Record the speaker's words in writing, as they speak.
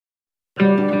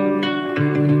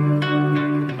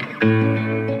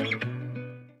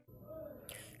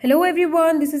Hello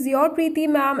everyone, this is your Preeti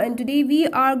ma'am and today we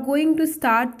are going to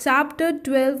start chapter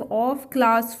 12 of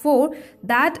class 4,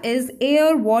 that is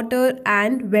air, water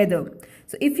and weather.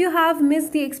 So if you have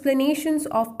missed the explanations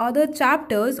of other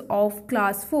chapters of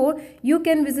class 4, you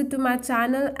can visit to my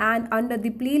channel and under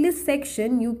the playlist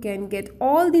section you can get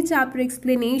all the chapter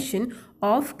explanation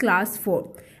of class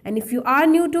 4. And if you are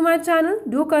new to my channel,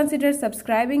 do consider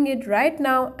subscribing it right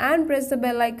now and press the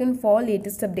bell icon for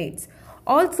latest updates.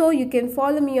 Also, you can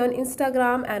follow me on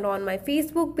Instagram and on my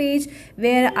Facebook page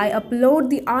where I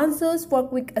upload the answers for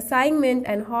quick assignment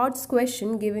and hard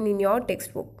question given in your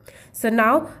textbook. So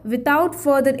now, without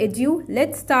further ado,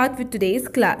 let's start with today's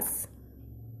class.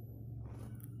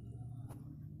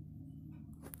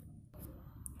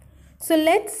 So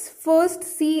let's first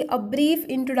see a brief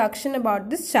introduction about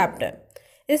this chapter.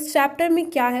 इस chapter में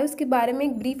क्या है उसके बारे में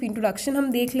एक brief introduction हम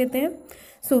देख लेते हैं.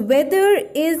 So weather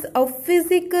is a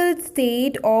physical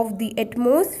state of the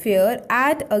atmosphere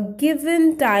at a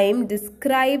given time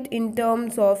described in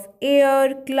terms of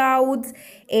air, clouds,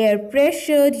 air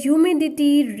pressure,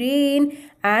 humidity, rain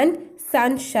and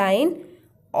sunshine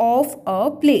of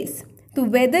a place. तो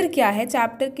वेदर क्या है,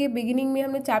 chapter के beginning में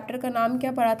हमने chapter का नाम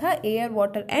क्या पढ़ा था, एयर,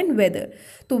 वाटर एंड वेदर.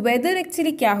 तो वेदर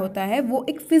एक्चुअली क्या होता है, वो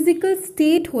एक फिजिकल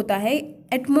स्टेट होता है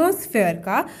एटमॉस्फेयर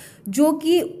का, जो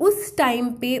कि उस टाइम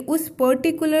पे उस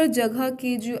पर्टिकुलर जगह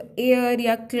के जो एयर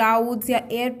या क्लाउड्स या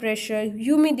एयर प्रेशर,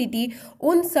 ह्यूमिडिटी,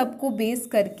 उन सब को बेस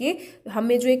करके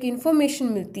हमें जो एक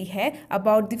इंफॉर्मेशन मिलती है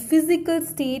about the physical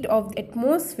state of the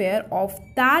atmosphere of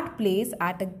that place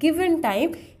at a given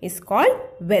time is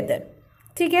called weather.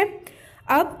 ठीक है.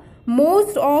 अब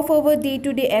most of our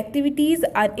day-to-day activities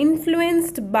are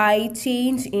influenced by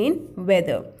change in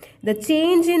weather. The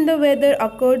change in the weather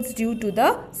occurs due to the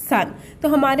sun. तो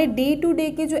हमारे day to day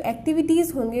के जो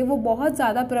activities होंगे वो बहुत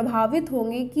ज़्यादा प्रभावित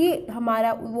होंगे कि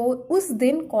हमारा वो उस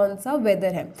दिन कौन सा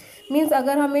वेदर है. मीन्स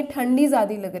अगर हमें ठंडी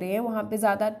ज़्यादा लग रही है, वहाँ पे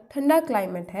ज़्यादा ठंडा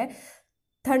क्लाइमेट है,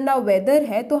 ठंडा वेदर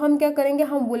है, तो हम क्या करेंगे,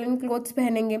 हम वुलन क्लोथ्स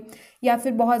पहनेंगे. या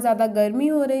फिर बहुत ज़्यादा गर्मी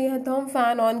हो रही है तो हम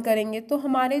फ़ैन ऑन करेंगे. तो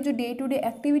हमारे जो डे टू डे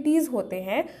एक्टिविटीज़ होते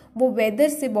हैं वो वेदर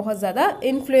से बहुत ज़्यादा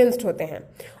इन्फ्लुएंस्ड होते हैं.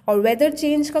 और वेदर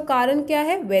चेंज का कारण क्या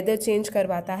है, वेदर चेंज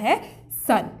करवाता है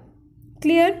सन.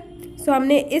 क्लियर. सो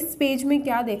हमने इस पेज में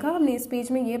क्या देखा, हमने इस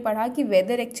पेज में ये पढ़ा कि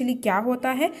वेदर एक्चुअली क्या होता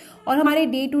है और हमारे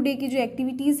डे टू डे की जो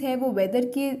एक्टिविटीज़ है वो वेदर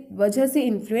की वजह से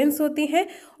इन्फ्लुएंस होती हैं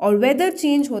और वेदर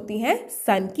चेंज होती हैं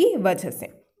सन की वजह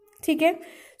से. ठीक है.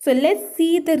 So let's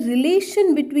see the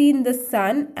relation between the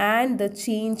sun and the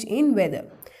change in weather.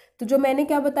 तो जो मैंने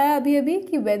क्या बताया अभी अभी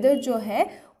कि वेदर जो है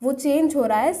वो चेंज हो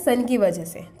रहा है सन की वजह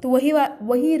से, तो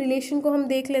वही रिलेशन को हम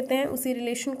देख लेते हैं. उसी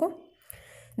रिलेशन को,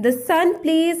 The sun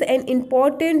plays an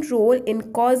important role in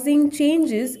causing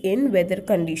changes in weather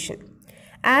condition.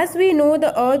 As we know, the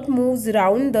earth moves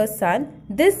around the sun.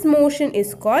 This motion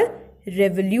is called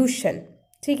revolution.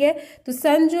 ठीक है. तो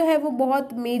सन जो है वो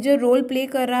बहुत मेजर रोल प्ले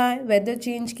कर रहा है वेदर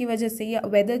चेंज की वजह से, या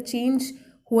वेदर चेंज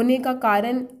होने का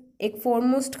कारण, एक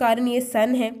फॉरमोस्ट कारण ये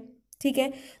सन है. ठीक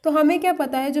है. तो हमें क्या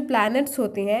पता है, जो प्लैनेट्स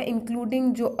होते हैं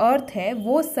इंक्लूडिंग जो अर्थ है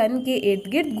वो सन के इर्द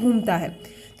गिर्द घूमता है.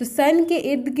 तो सन के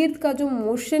इर्द गिर्द का जो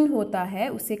मोशन होता है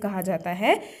उसे कहा जाता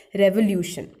है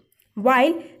revolution.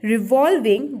 While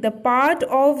revolving, the part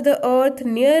of the earth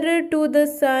nearer to the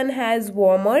sun has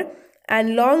warmer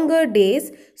and longer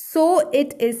days, so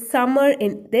it is summer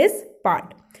in this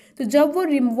part. तो जब वो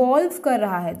रिवॉल्व कर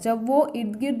रहा है, जब वो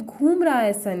इर्द गिर्द घूम रहा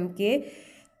है सन के,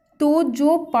 तो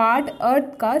जो पार्ट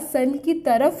अर्थ का सन की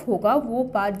तरफ होगा वो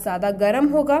पार्ट ज़्यादा गर्म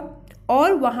होगा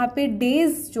और वहाँ पे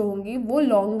डेज जो होंगी वो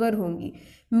लॉन्गर होंगी.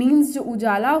 मीन्स जो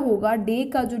उजाला होगा, डे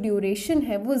का जो ड्यूरेशन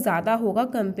है वो ज़्यादा होगा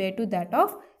compare to that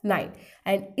of night.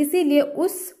 And इसीलिए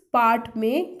उस पार्ट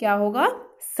में क्या होगा,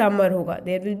 समर होगा.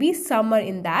 There will be summer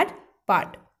in that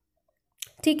part.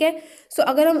 ठीक है. सो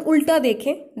अगर हम उल्टा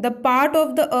देखें, the part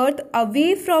of the earth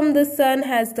away from the sun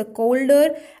has the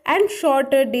colder and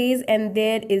shorter days and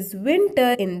there is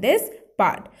winter in this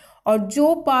part. और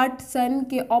जो पार्ट सन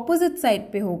के ऑपोजिट साइड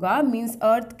पे होगा, मींस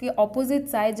अर्थ के ऑपोजिट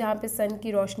साइड जहाँ पे सन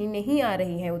की रोशनी नहीं आ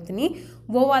रही है उतनी,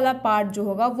 वो वाला पार्ट जो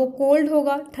होगा वो कोल्ड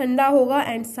होगा, ठंडा होगा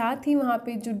एंड साथ ही वहाँ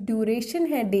पे जो ड्यूरेशन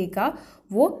है डे का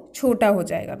वो छोटा हो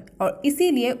जाएगा. और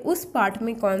इसीलिए उस पार्ट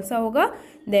में कौन सा होगा,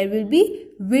 there will be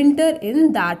winter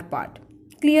in that part.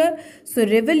 Clear. So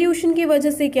revolution की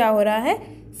वजह से क्या हो रहा है,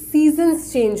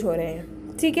 सीजन्स चेंज हो रहे हैं.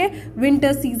 ठीक है.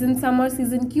 विंटर सीजन, समर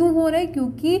सीजन क्यों हो रहा है,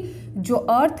 क्योंकि जो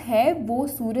अर्थ है वो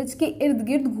सूरज के इर्द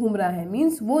गिर्द घूम रहा है,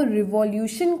 मीन्स वो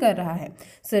रिवॉल्यूशन कर रहा है.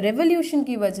 सो रेवोल्यूशन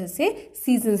की वजह से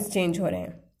सीजन्स चेंज हो रहे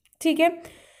हैं. ठीक है.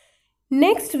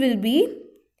 Next will be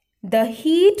the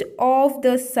heat of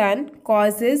the sun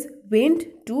causes wind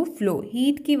to flow.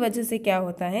 Heat की वजह से क्या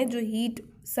होता है, जो हीट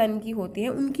सन की होती हैं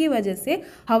उनकी वजह से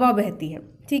हवा बहती है,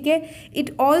 ठीक है।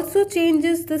 It also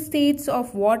changes the states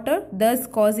of water दस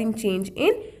causing change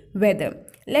in weather.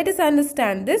 Let us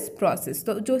understand this process.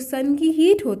 तो जो सन की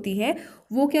हीट होती है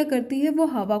वो क्या करती है, वो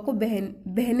हवा को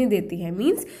बहने देती है।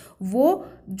 मीन्स वो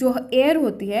जो एयर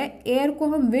होती है, एयर को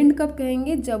हम विंड कब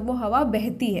कहेंगे, जब वो हवा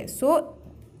बहती है। So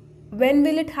when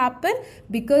will it happen,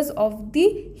 because of the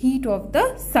heat of the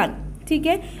सन, ठीक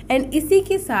है। एंड इसी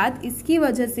के साथ इसकी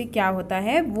वजह से क्या होता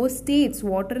है, वो स्टेट्स,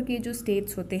 वाटर के जो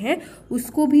स्टेट्स होते हैं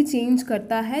उसको भी चेंज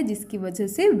करता है, जिसकी वजह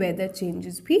से वेदर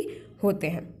चेंजेस भी होते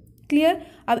हैं। क्लियर।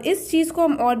 अब इस चीज को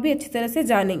हम और भी अच्छी तरह से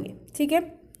जानेंगे, ठीक है।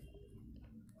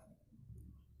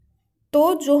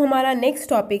 तो जो हमारा नेक्स्ट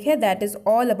टॉपिक है that is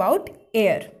all about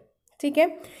air, ठीक है।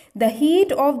 The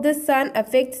heat of the sun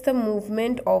affects the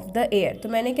movement of the air. तो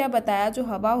मैंने क्या बताया, जो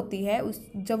हवा होती है उस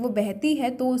जब वो बहती है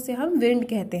तो उसे हम विंड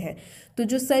कहते हैं। तो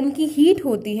जो सन की हीट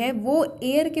होती है वो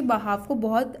एयर के बहाव को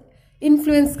बहुत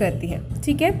इन्फ्लुएंस करती है,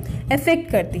 ठीक है,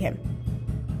 अफेक्ट करती है।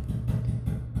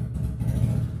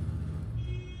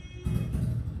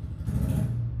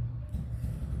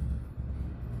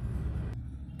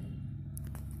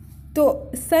 तो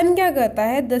सन क्या करता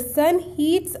है, the sun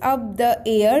heats up the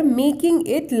air making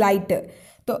it lighter.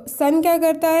 तो सन क्या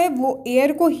करता है, वो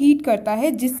एयर को हीट करता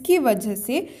है, जिसकी वजह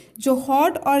से जो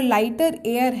हॉट और लाइटर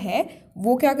एयर है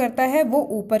वो क्या करता है, वो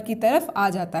ऊपर की तरफ आ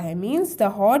जाता है। Means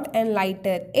the hot and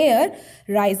lighter air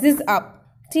rises up,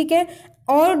 ठीक है।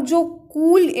 और जो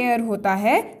कूल एयर होता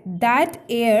है that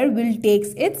air will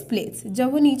takes its place.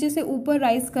 जब वो नीचे से ऊपर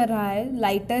राइज कर रहा है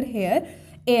लाइटर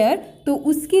एयर, तो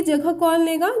उसकी जगह कौन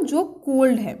लेगा, जो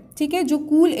कोल्ड है, ठीक है, जो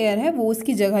कूल एयर है वो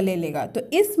उसकी जगह ले लेगा। तो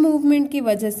इस मूवमेंट की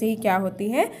वजह से ही क्या होती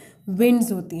है,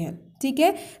 विंड्स होती हैं, ठीक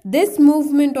है। This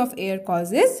movement of air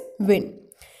causes wind.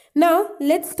 Now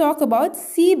let's talk about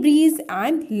sea breeze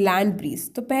and land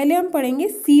breeze. तो पहले हम पढ़ेंगे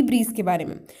सी ब्रीज के बारे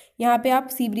में। यहाँ पे आप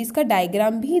सी ब्रीज का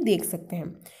डायग्राम भी देख सकते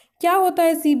हैं। क्या होता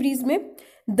है सी ब्रीज में,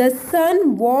 the sun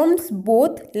warms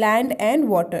both land and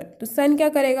water. तो सन क्या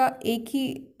करेगा, एक ही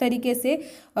तरीके से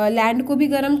लैंड को भी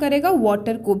गर्म करेगा,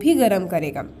 वाटर को भी गर्म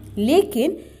करेगा।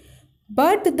 लेकिन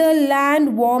but the land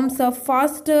warms up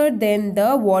faster than the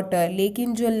water.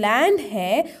 लेकिन जो लैंड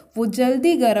है वो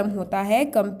जल्दी गर्म होता है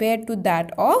compare to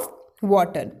that of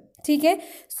water, ठीक है।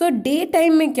 सो डे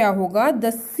टाइम में क्या होगा, the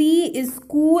C is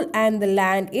cool and the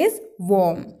land is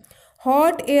warm.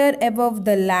 Hot air above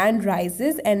the land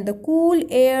rises and the cool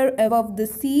air above the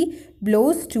sea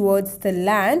blows towards the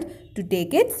land to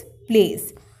take its place.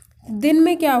 दिन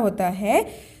में क्या होता है,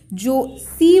 जो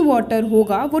सी water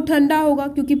होगा वो ठंडा होगा,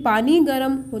 क्योंकि पानी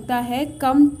गर्म होता है,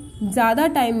 कम ज़्यादा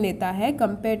टाइम लेता है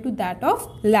compare to that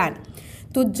of land.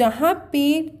 तो जहाँ पे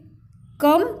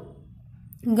कम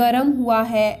गर्म हुआ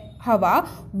है हवा,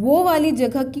 वो वाली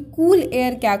जगह की कूल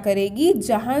एयर क्या करेगी,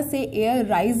 जहाँ से एयर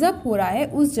राइज अप हो रहा है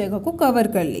उस जगह को कवर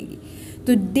कर लेगी।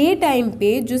 तो डे टाइम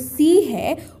पे जो सी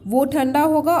है वो ठंडा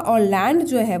होगा और लैंड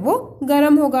जो है वो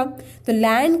गर्म होगा। तो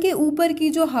लैंड के ऊपर की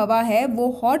जो हवा है वो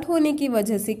हॉट होने की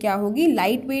वजह से क्या होगी,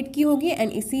 लाइट वेट की होगी,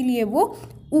 एंड इसीलिए वो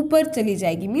ऊपर चली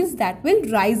जाएगी। Means that will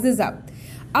rises up.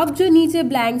 अब जो नीचे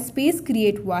ब्लैंक स्पेस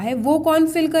क्रिएट हुआ है वो कौन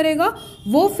फिल करेगा,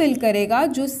 वो फिल करेगा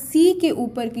जो सी के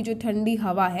ऊपर की जो ठंडी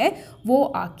हवा है वो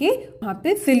आके वहाँ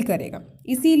पे फिल करेगा।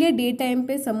 इसीलिए डे टाइम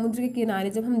पे समुद्र के किनारे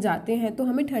जब हम जाते हैं तो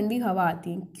हमें ठंडी हवा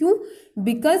आती है। क्यों,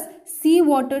 because C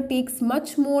water takes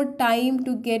much more time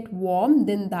to get warm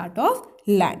then that of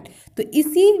land. तो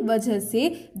इसी वजह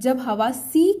से जब हवा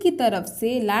सी की तरफ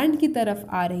से लैंड की तरफ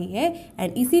आ रही है,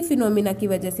 एंड इसी फिनोमिना की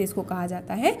वजह से इसको कहा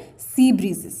जाता है सी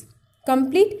ब्रीजेस।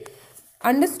 Complete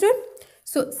understood.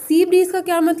 सो सी ब्रीज का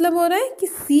क्या मतलब हो रहा है कि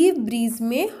सी ब्रीज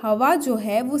में हवा जो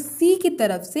है वो सी की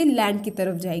तरफ से लैंड की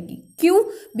तरफ जाएगी। क्यों,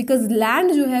 बिकॉज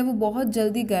लैंड जो है वो बहुत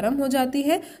जल्दी गर्म हो जाती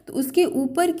है, तो उसके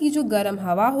ऊपर की जो गर्म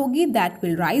हवा होगी that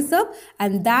will rise up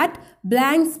and that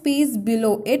blank space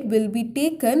below it will be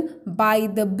taken by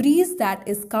the breeze that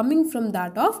is coming from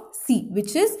that of C,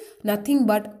 which is nothing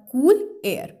but cool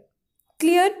air.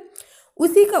 Clear.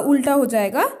 उसी का उल्टा हो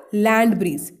जाएगा लैंड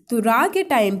ब्रीज। तो रात के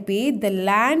time पे the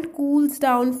land cools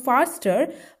down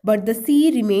faster but the C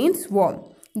remains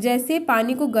warm. जैसे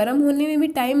पानी को गर्म होने में भी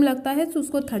टाइम लगता है, तो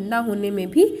उसको ठंडा होने में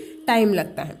भी टाइम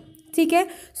लगता है, ठीक है।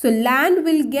 So land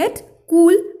will get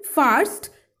cool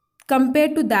fast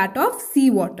compare to that of C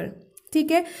water,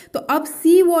 ठीक है। तो अब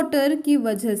सी वाटर की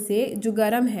वजह से जो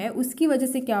गर्म है उसकी वजह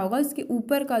से क्या होगा, उसके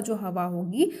ऊपर का जो हवा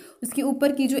होगी, उसके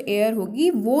ऊपर की जो एयर होगी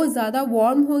वो ज़्यादा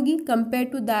वार्म होगी compare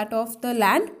to that of the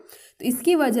land. तो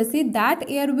इसकी वजह say that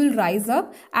air will rise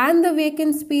up and the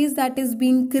vacant space that is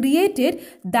being created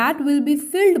that will be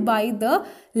filled by the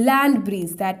land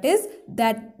breeze, that is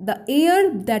that the air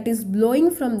that is blowing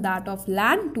from that of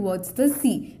land towards the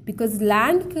C, because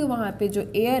land के वहाँ पे जो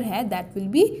air है that will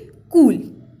be cool.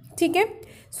 ठीक है,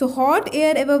 so hot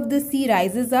air above the C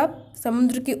rises up,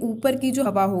 समुद्र के ऊपर की जो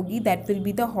हवा होगी that will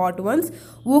be the hot once,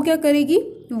 वो क्या करेगी,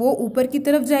 वो ऊपर की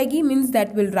तरफ जाएगी, means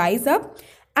that will rise up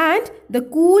and the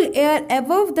cool air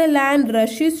above the land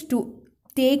rashes to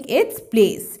take its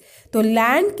place. तो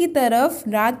लैंड की तरफ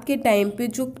रात के टाइम पे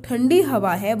जो ठंडी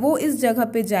हवा है वो इस जगह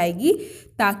पे जाएगी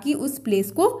ताकि उस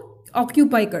प्लेस को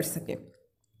ऑक्यूपाई कर सके।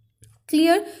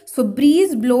 Clear, so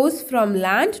bridge blows from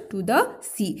land to the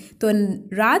सी। तो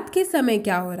रात के समय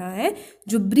क्या हो रहा है,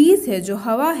 जो ब्रीज है, जो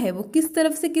हवा है, वो किस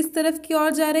तरफ से किस तरफ की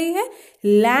ओर जा रही है,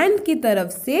 लैंड की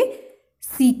तरफ से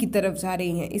सी की तरफ जा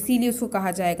रही है, इसीलिए उसको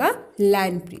कहा जाएगा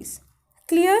land breeze.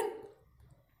 Clear,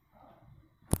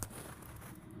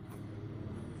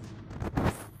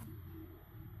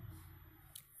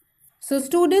 so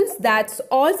students, that's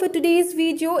all for today's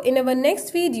video. In our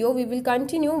next video we will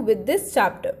continue with this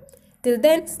chapter. Till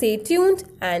then, stay tuned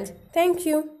and thank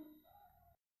you.